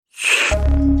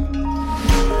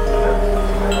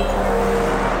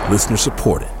Listener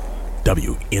supported.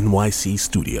 WNYC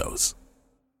Studios.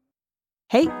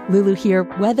 Hey, Lulu here.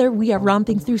 Whether we are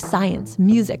romping through science,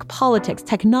 music, politics,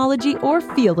 technology, or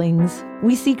feelings,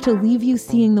 we seek to leave you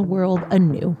seeing the world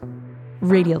anew.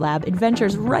 Radiolab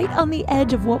adventures right on the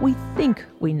edge of what we think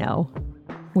we know.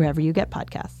 Wherever you get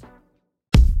podcasts.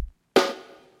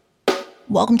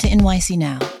 Welcome to NYC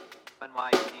Now,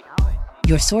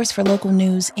 your source for local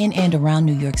news in and around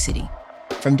New York City,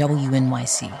 from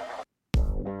WNYC.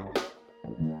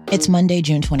 It's Monday,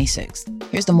 June 26th.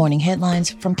 Here's the morning headlines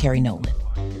from Carrie Nolan.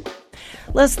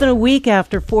 Less than a week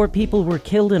after 4 people were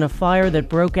killed in a fire that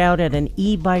broke out at an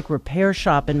e-bike repair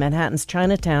shop in Manhattan's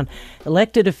Chinatown,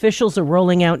 elected officials are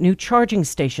rolling out new charging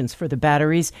stations for the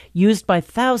batteries used by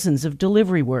thousands of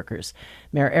delivery workers.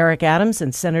 Mayor Eric Adams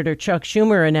and Senator Chuck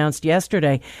Schumer announced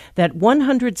yesterday that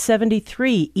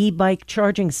 173 e-bike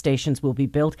charging stations will be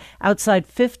built outside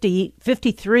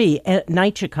 53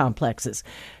 NYCHA complexes.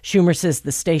 Schumer says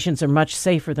the stations are much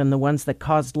safer than the ones that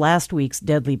caused last week's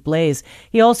deadly blaze.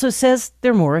 He also says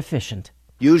they're more efficient.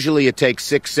 Usually it takes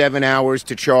 6-7 hours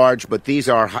to charge, but these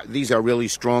are really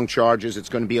strong charges. It's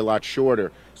going to be a lot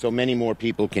shorter, so many more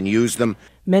people can use them.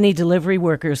 Many delivery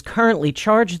workers currently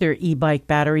charge their e-bike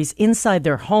batteries inside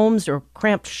their homes or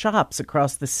cramped shops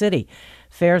across the city.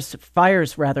 Fires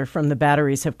from the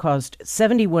batteries have caused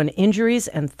 71 injuries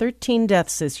and 13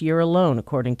 deaths this year alone,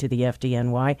 according to the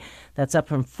FDNY. That's up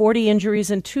from 40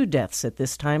 injuries and 2 deaths at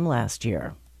this time last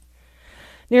year.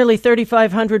 Nearly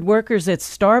 3,500 workers at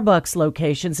Starbucks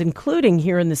locations, including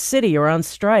here in the city, are on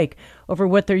strike over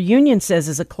what their union says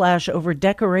is a clash over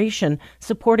decoration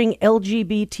supporting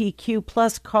LGBTQ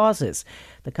plus causes.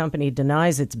 The company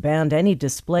denies it's banned any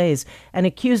displays and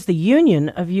accused the union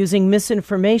of using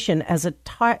misinformation as a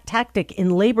tactic in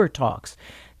labor talks.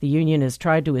 The union has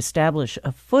tried to establish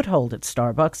a foothold at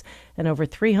Starbucks, and over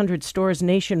 300 stores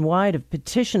nationwide have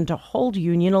petitioned to hold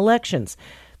union elections.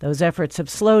 Those efforts have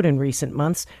slowed in recent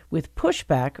months, with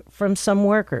pushback from some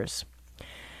workers.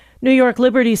 New York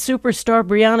Liberty superstar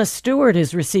Breanna Stewart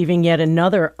is receiving yet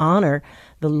another honor.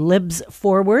 The Libs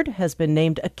forward has been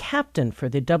named a captain for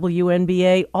the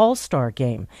WNBA All Star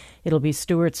game. It'll be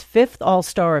Stewart's 5th All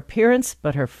Star appearance,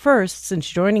 but her first since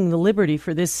joining the Liberty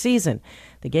for this season.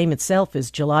 The game itself is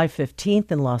July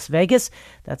 15th in Las Vegas.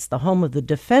 That's the home of the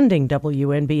defending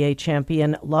WNBA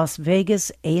champion Las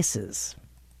Vegas Aces.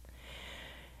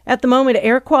 At the moment,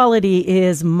 air quality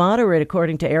is moderate,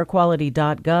 according to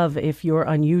airquality.gov. If you're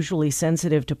unusually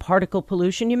sensitive to particle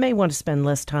pollution, you may want to spend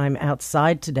less time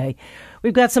outside today.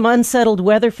 We've got some unsettled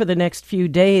weather for the next few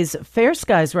days. Fair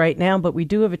skies right now, but we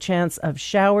do have a chance of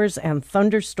showers and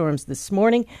thunderstorms this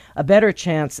morning. A better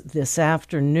chance this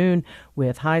afternoon,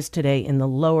 with highs today in the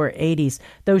lower 80s.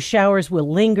 Those showers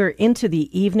will linger into the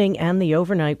evening and the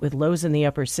overnight, with lows in the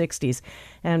upper 60s.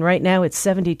 And right now it's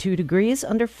 72 degrees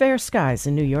under fair skies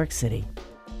in New York City.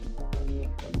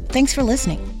 Thanks for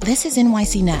listening. This is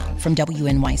NYC Now from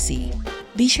WNYC.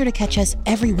 Be sure to catch us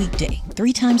every weekday,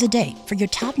 3 times a day, for your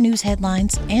top news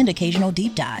headlines and occasional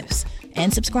deep dives.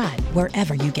 And subscribe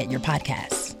wherever you get your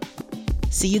podcasts.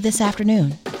 See you this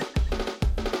afternoon.